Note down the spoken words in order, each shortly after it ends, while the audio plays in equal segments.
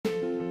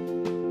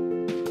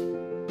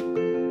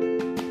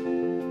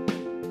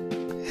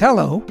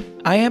Hello,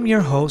 I am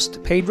your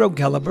host, Pedro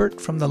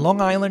Gelabert from the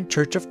Long Island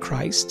Church of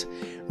Christ,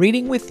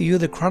 reading with you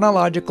the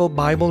chronological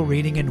Bible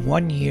reading in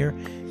 1 year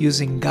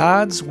using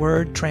God's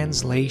Word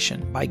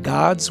translation by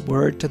God's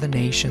Word to the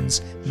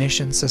Nations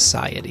Mission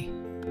Society.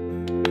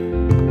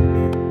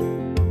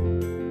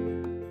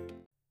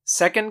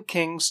 2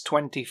 Kings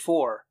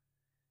 24.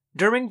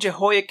 During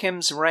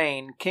Jehoiakim's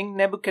reign, King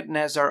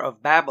Nebuchadnezzar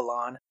of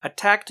Babylon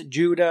attacked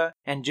Judah,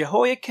 and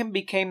Jehoiakim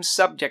became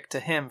subject to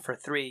him for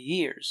 3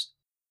 years.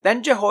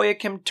 Then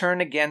Jehoiakim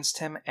turned against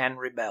him and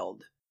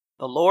rebelled.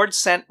 The Lord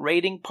sent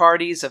raiding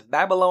parties of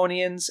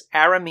Babylonians,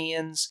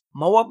 Arameans,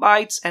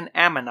 Moabites, and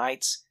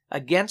Ammonites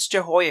against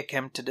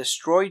Jehoiakim to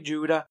destroy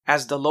Judah,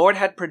 as the Lord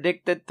had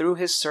predicted through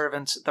his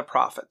servants the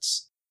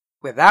prophets.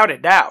 Without a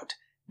doubt,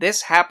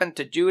 this happened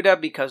to Judah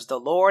because the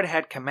Lord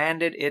had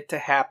commanded it to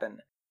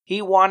happen.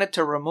 He wanted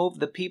to remove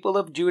the people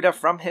of Judah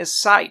from his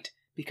sight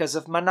because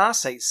of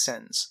Manasseh's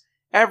sins,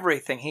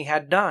 everything he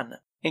had done,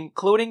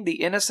 including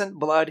the innocent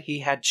blood he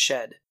had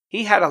shed.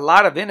 He had a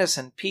lot of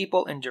innocent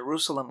people in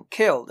Jerusalem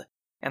killed,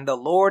 and the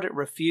Lord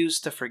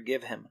refused to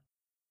forgive him.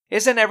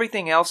 Isn't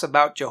everything else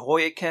about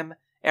Jehoiakim,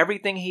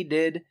 everything he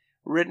did,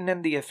 written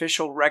in the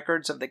official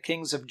records of the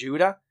kings of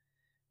Judah?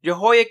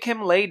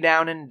 Jehoiakim lay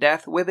down in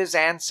death with his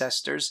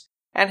ancestors,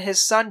 and his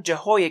son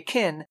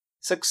Jehoiakim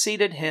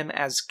succeeded him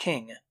as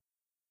king.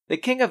 The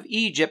king of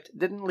Egypt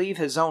didn't leave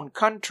his own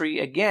country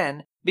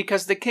again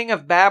because the king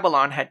of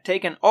Babylon had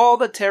taken all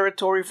the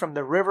territory from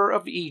the river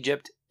of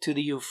Egypt to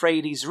the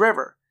Euphrates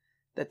River.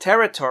 The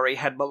territory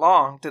had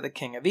belonged to the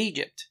king of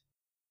Egypt.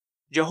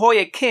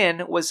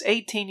 Jehoiakim was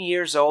 18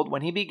 years old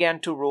when he began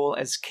to rule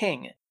as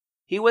king.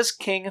 He was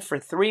king for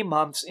 3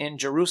 months in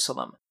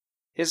Jerusalem.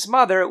 His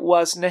mother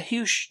was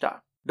Nehushta,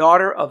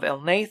 daughter of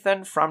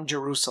Elnathan from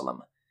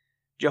Jerusalem.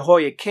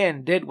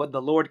 Jehoiakim did what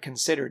the Lord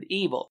considered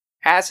evil,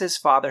 as his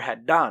father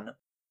had done.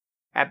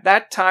 At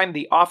that time,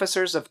 the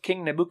officers of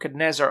King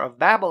Nebuchadnezzar of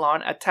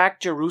Babylon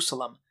attacked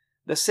Jerusalem.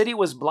 The city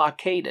was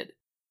blockaded.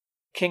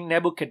 King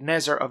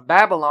Nebuchadnezzar of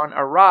Babylon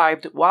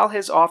arrived while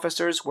his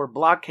officers were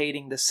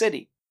blockading the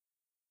city.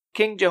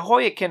 King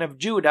Jehoiakim of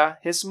Judah,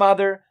 his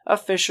mother,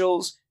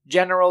 officials,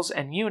 generals,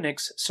 and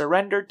eunuchs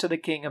surrendered to the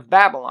king of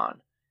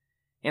Babylon.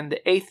 In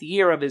the 8th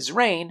year of his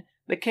reign,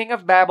 the king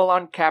of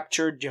Babylon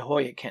captured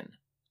Jehoiakim.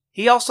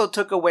 He also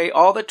took away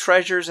all the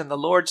treasures in the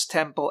Lord's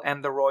temple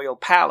and the royal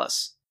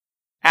palace.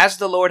 As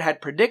the Lord had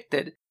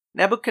predicted,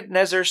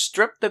 Nebuchadnezzar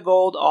stripped the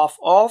gold off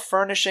all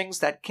furnishings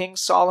that King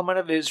Solomon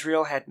of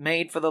Israel had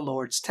made for the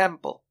Lord's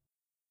temple.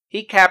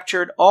 He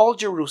captured all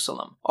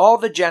Jerusalem, all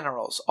the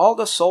generals, all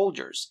the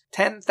soldiers,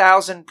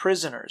 10,000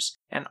 prisoners,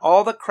 and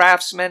all the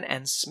craftsmen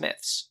and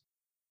smiths.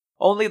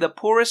 Only the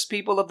poorest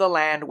people of the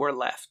land were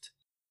left.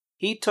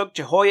 He took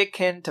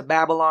Jehoiakim to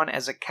Babylon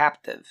as a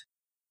captive.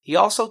 He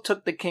also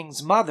took the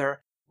king's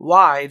mother,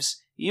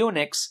 wives,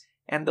 eunuchs,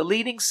 and the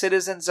leading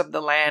citizens of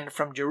the land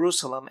from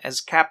Jerusalem as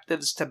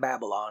captives to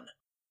Babylon.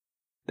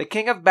 The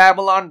king of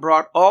Babylon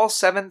brought all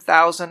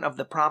 7,000 of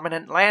the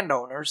prominent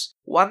landowners,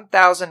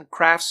 1,000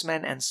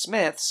 craftsmen and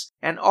smiths,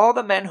 and all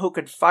the men who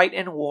could fight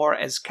in war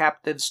as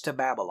captives to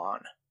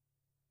Babylon.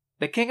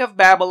 The king of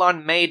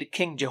Babylon made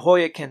King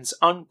Jehoiakim's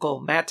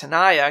uncle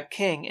Mattaniah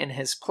king in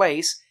his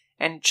place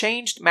and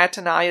changed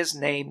Mattaniah's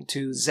name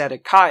to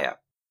Zedekiah.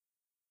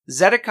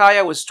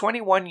 Zedekiah was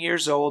 21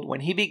 years old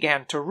when he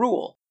began to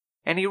rule,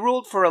 and he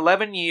ruled for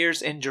 11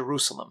 years in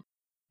Jerusalem.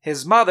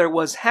 His mother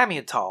was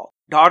Hamutal,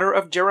 daughter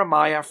of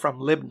Jeremiah from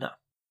Libnah.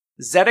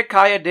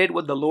 Zedekiah did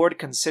what the Lord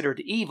considered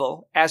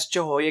evil, as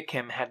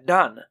Jehoiakim had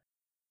done.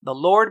 The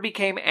Lord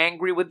became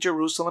angry with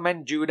Jerusalem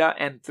and Judah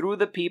and threw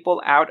the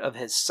people out of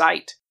his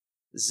sight.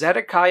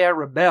 Zedekiah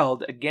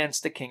rebelled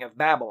against the king of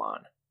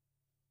Babylon.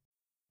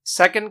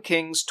 2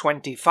 Kings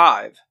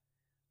 25.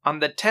 On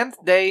the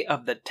 10th day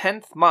of the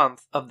 10th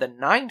month of the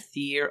 9th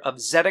year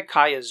of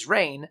Zedekiah's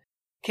reign,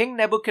 King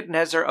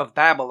Nebuchadnezzar of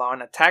Babylon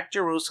attacked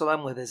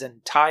Jerusalem with his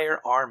entire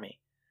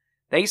army.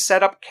 They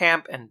set up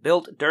camp and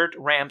built dirt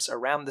ramps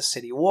around the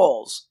city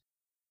walls.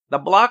 The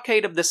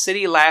blockade of the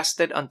city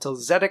lasted until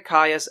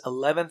Zedekiah's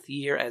 11th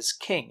year as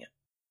king.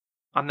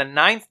 On the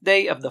 9th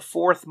day of the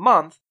 4th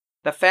month,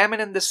 the famine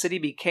in the city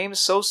became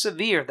so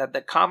severe that the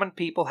common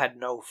people had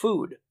no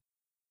food.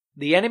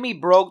 The enemy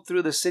broke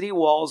through the city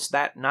walls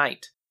that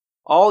night.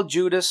 All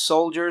Judah's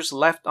soldiers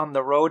left on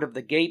the road of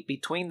the gate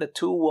between the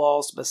 2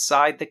 walls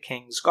beside the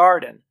king's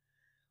garden.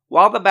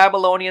 While the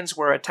Babylonians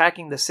were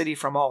attacking the city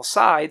from all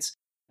sides,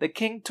 the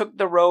king took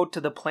the road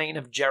to the plain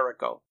of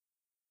Jericho.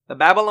 The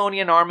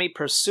Babylonian army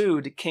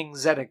pursued King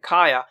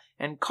Zedekiah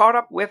and caught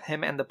up with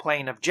him in the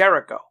plain of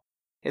Jericho.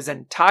 His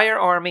entire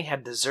army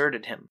had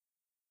deserted him.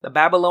 The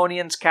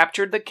Babylonians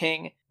captured the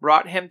king,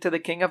 brought him to the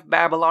king of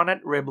Babylon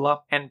at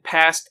Riblah, and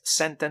passed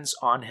sentence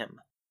on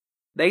him.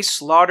 They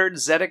slaughtered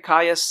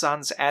Zedekiah's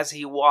sons as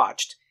he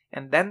watched,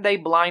 and then they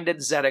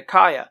blinded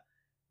Zedekiah.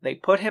 They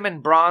put him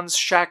in bronze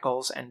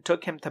shackles and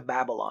took him to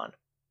Babylon.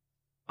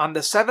 On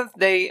the 7th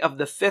day of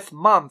the 5th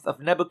month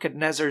of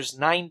Nebuchadnezzar's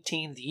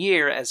 19th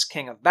year as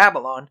king of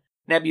Babylon,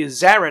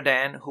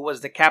 Nebuzaradan, who was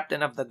the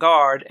captain of the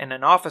guard and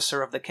an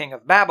officer of the king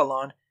of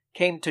Babylon,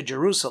 came to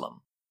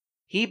Jerusalem.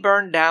 He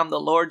burned down the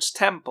Lord's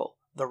temple,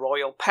 the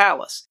royal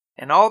palace,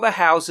 and all the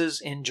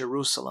houses in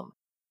Jerusalem.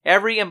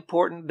 Every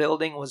important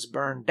building was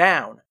burned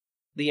down.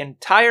 The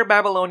entire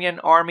Babylonian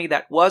army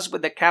that was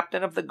with the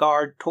captain of the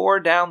guard tore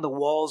down the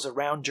walls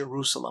around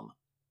Jerusalem.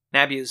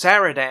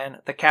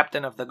 Nebuzaradan, the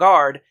captain of the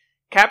guard,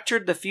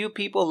 captured the few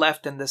people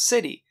left in the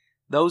city,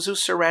 those who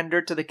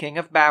surrendered to the king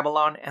of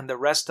Babylon and the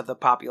rest of the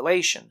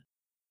population.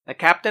 The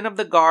captain of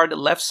the guard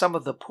left some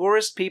of the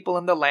poorest people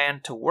in the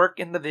land to work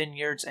in the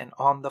vineyards and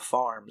on the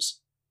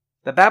farms.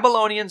 The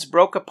Babylonians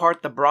broke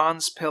apart the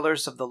bronze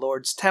pillars of the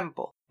Lord's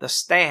temple, the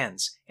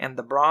stands, and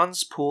the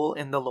bronze pool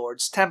in the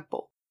Lord's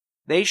temple.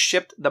 They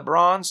shipped the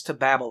bronze to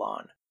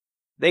Babylon.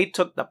 They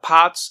took the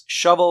pots,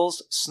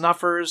 shovels,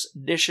 snuffers,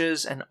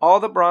 dishes, and all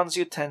the bronze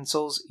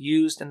utensils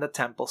used in the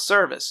temple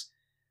service.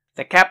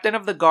 The captain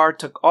of the guard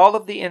took all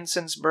of the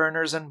incense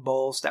burners and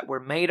bowls that were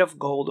made of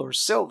gold or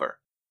silver.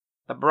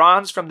 The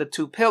bronze from the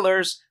 2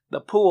 pillars,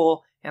 the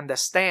pool, and the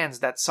stands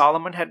that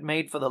Solomon had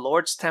made for the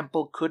Lord's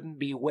temple couldn't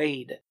be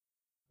weighed.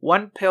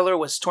 1 pillar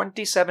was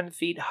 27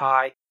 feet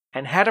high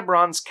and had a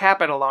bronze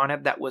capital on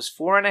it that was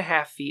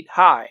 4.5 feet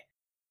high.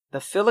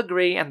 The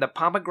filigree and the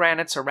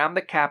pomegranates around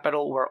the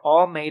capital were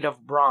all made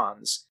of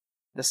bronze.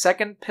 The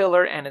 2nd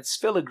pillar and its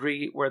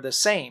filigree were the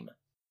same.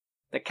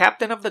 The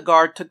captain of the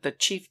guard took the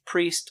chief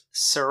priest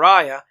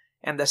Seraiah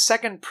and the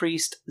 2nd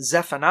priest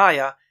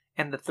Zephaniah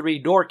and the 3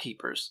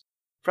 doorkeepers.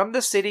 From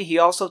the city he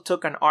also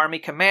took an army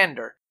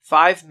commander,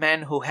 5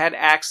 men who had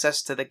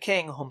access to the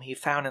king whom he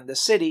found in the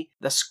city,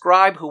 the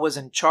scribe who was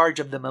in charge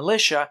of the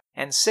militia,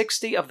 and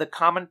 60 of the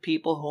common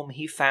people whom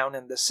he found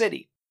in the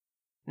city.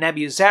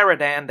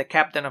 Nebuzaradan, the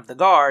captain of the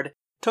guard,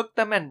 took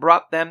them and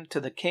brought them to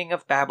the king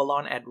of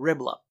Babylon at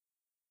Riblah.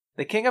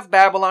 The king of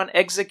Babylon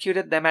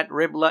executed them at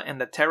Riblah in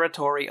the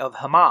territory of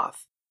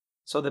Hamath.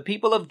 So the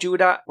people of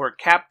Judah were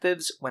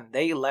captives when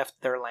they left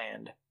their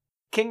land.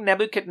 King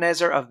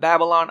Nebuchadnezzar of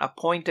Babylon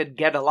appointed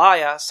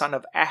Gedaliah, son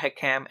of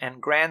Ahikam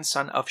and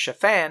grandson of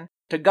Shaphan,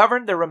 to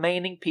govern the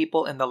remaining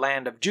people in the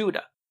land of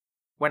Judah.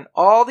 When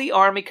all the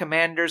army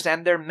commanders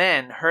and their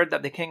men heard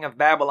that the king of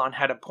Babylon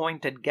had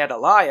appointed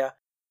Gedaliah,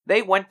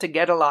 they went to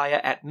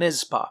Gedaliah at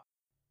Mizpah.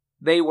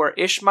 They were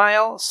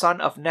Ishmael, son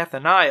of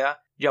Nethaniah,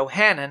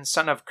 Johanan,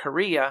 son of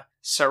Kareah,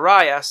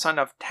 Seraiah, son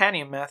of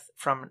Tanumeth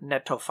from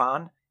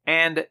Netophan,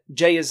 and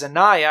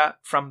Jaazaniah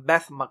from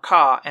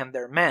Beth-Makkah and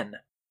their men.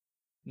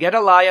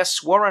 Gedaliah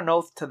swore an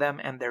oath to them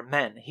and their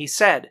men. He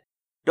said,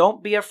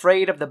 "Don't be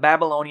afraid of the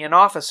Babylonian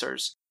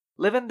officers.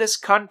 Live in this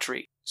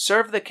country,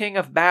 serve the king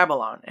of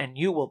Babylon, and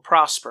you will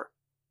prosper."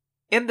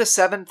 In the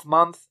 7th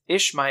month,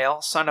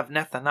 Ishmael, son of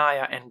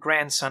Nethaniah and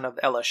grandson of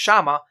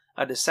Elishama,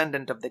 a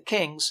descendant of the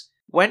kings,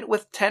 went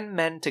with 10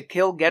 men to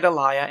kill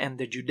Gedaliah and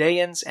the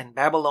Judeans and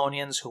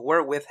Babylonians who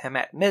were with him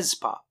at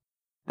Mizpah.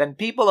 Then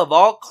people of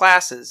all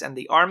classes and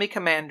the army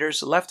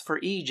commanders left for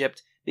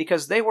Egypt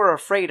because they were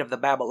afraid of the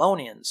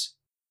Babylonians.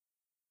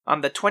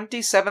 On the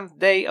 27th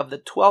day of the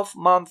 12th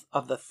month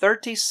of the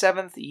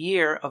 37th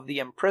year of the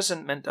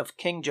imprisonment of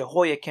King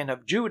Jehoiakim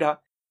of Judah,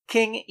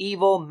 King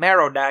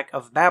Evil-Merodach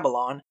of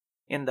Babylon,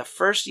 in the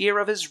 1st year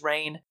of his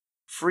reign,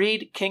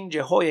 freed King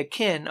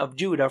Jehoiakim of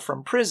Judah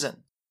from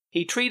prison.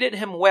 He treated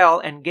him well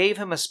and gave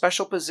him a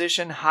special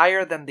position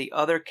higher than the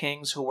other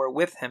kings who were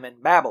with him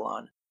in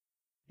Babylon.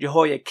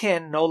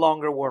 Jehoiakim no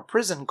longer wore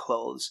prison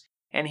clothes,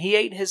 and he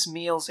ate his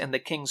meals in the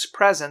king's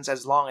presence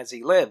as long as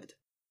he lived.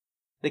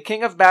 The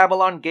king of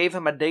Babylon gave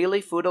him a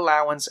daily food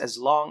allowance as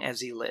long as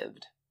he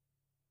lived.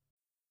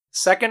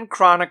 2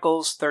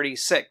 Chronicles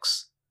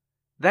 36.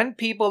 Then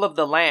people of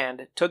the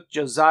land took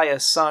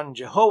Josiah's son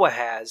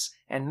Jehoahaz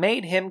and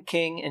made him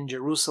king in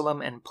Jerusalem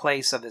in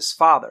place of his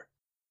father.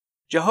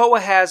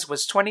 Jehoahaz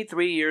was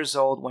 23 years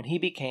old when he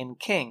became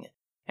king,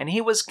 and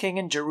he was king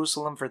in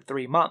Jerusalem for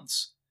 3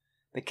 months.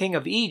 The king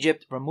of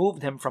Egypt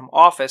removed him from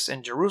office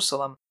in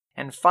Jerusalem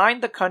and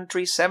fined the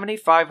country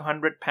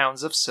 7,500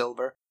 pounds of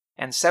silver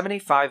and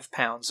 75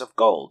 pounds of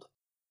gold.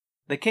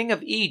 The king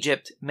of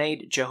Egypt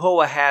made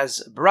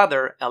Jehoahaz's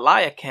brother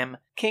Eliakim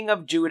king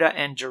of Judah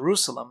and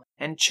Jerusalem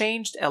and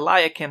changed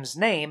Eliakim's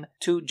name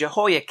to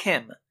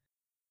Jehoiakim.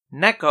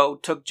 Necho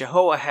took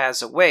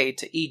Jehoahaz away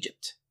to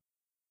Egypt.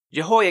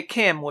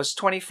 Jehoiakim was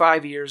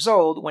 25 years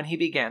old when he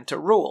began to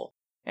rule,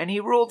 and he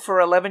ruled for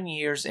 11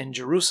 years in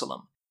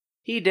Jerusalem.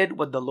 He did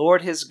what the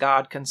Lord his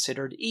God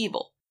considered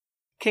evil.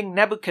 King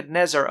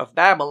Nebuchadnezzar of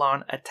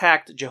Babylon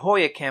attacked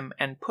Jehoiakim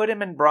and put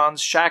him in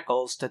bronze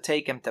shackles to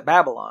take him to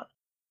Babylon.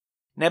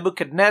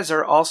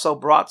 Nebuchadnezzar also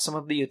brought some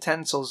of the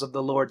utensils of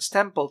the Lord's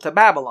temple to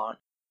Babylon.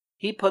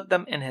 He put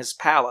them in his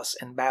palace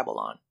in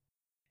Babylon.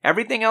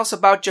 Everything else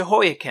about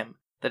Jehoiakim,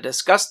 the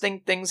disgusting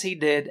things he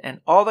did,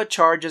 and all the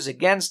charges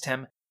against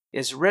him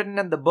is written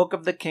in the book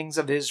of the kings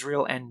of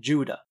Israel and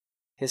Judah.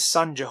 His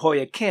son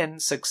Jehoiakim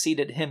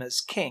succeeded him as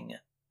king.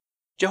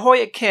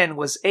 Jehoiakim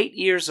was 8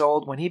 years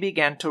old when he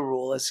began to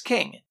rule as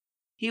king.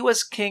 He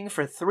was king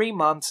for 3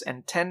 months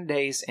and 10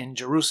 days in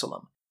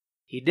Jerusalem.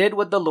 He did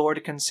what the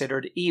Lord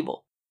considered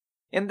evil.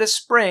 In the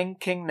spring,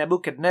 King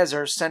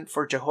Nebuchadnezzar sent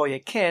for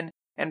Jehoiakim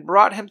and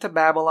brought him to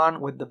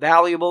Babylon with the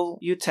valuable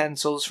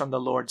utensils from the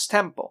Lord's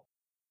temple.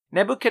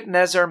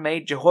 Nebuchadnezzar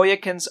made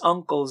Jehoiakim's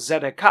uncle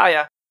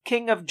Zedekiah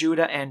king of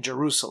Judah and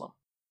Jerusalem.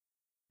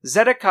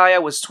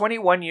 Zedekiah was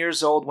 21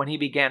 years old when he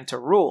began to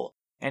rule,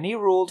 and he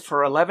ruled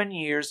for 11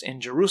 years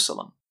in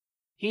Jerusalem.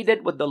 He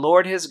did what the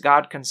Lord his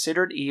God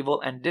considered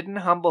evil and didn't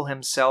humble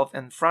himself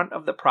in front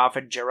of the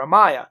prophet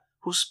Jeremiah,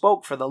 who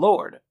spoke for the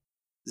Lord.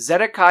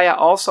 Zedekiah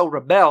also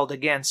rebelled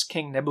against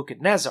King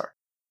Nebuchadnezzar.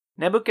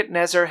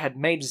 Nebuchadnezzar had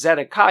made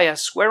Zedekiah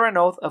swear an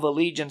oath of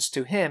allegiance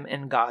to him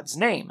in God's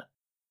name.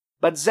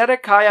 But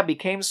Zedekiah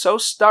became so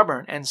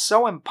stubborn and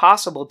so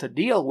impossible to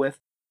deal with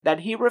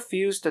that he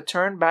refused to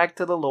turn back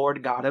to the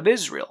Lord God of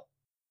Israel.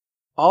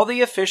 All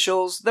the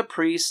officials, the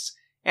priests,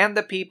 and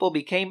the people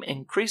became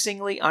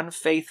increasingly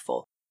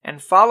unfaithful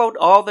and followed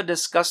all the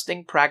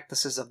disgusting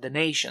practices of the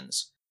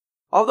nations.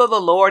 Although the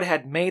Lord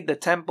had made the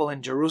temple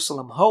in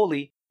Jerusalem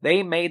holy,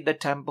 they made the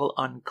temple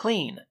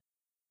unclean.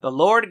 The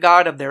Lord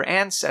God of their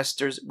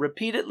ancestors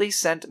repeatedly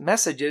sent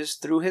messages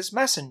through his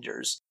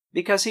messengers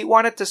because he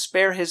wanted to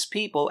spare his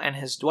people and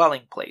his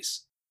dwelling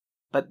place.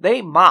 But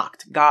they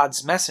mocked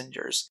God's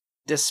messengers,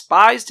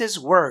 despised his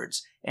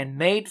words, and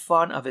made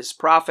fun of his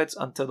prophets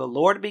until the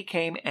Lord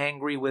became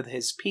angry with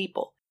his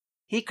people.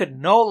 He could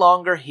no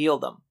longer heal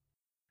them.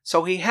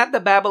 So he had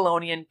the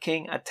Babylonian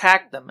king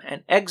attack them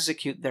and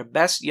execute their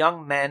best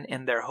young men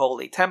in their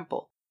holy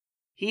temple.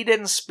 He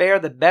didn't spare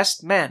the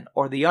best men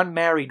or the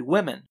unmarried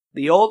women,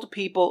 the old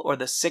people or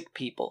the sick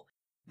people.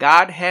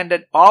 God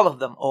handed all of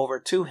them over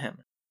to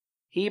him.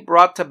 He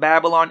brought to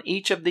Babylon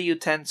each of the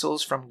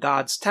utensils from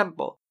God's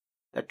temple,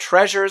 the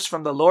treasures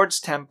from the Lord's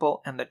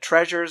temple, and the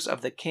treasures of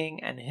the king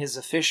and his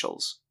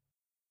officials.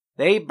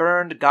 They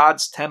burned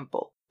God's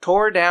temple,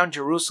 tore down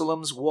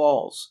Jerusalem's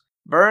walls,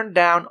 burned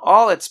down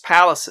all its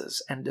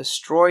palaces, and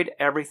destroyed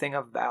everything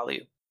of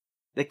value.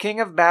 The king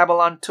of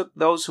Babylon took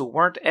those who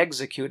weren't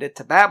executed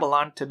to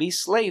Babylon to be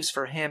slaves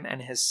for him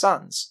and his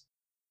sons.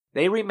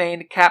 They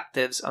remained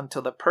captives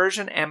until the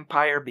Persian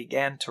Empire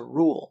began to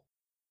rule.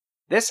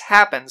 This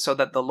happened so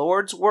that the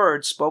Lord's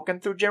word spoken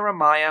through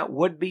Jeremiah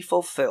would be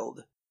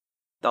fulfilled.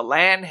 The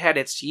land had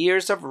its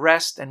years of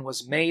rest and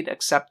was made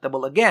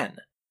acceptable again.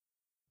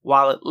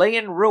 While it lay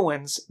in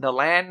ruins, the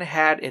land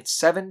had its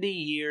 70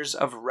 years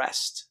of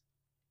rest.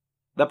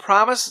 The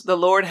promise the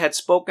Lord had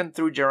spoken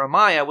through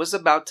Jeremiah was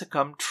about to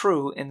come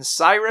true in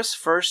Cyrus'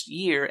 first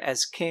year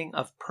as king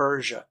of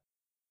Persia.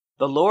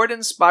 The Lord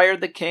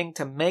inspired the king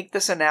to make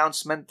this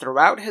announcement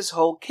throughout his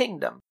whole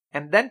kingdom,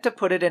 and then to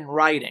put it in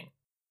writing.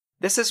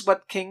 This is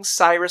what King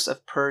Cyrus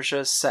of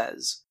Persia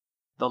says.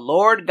 "The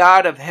Lord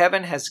God of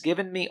heaven has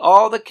given me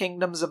all the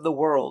kingdoms of the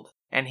world,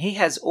 and he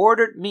has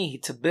ordered me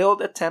to build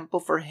a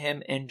temple for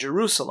him in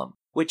Jerusalem,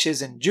 which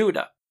is in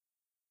Judah.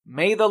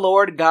 May the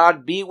Lord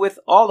God be with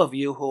all of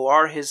you who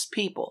are his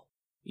people.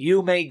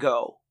 You may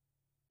go."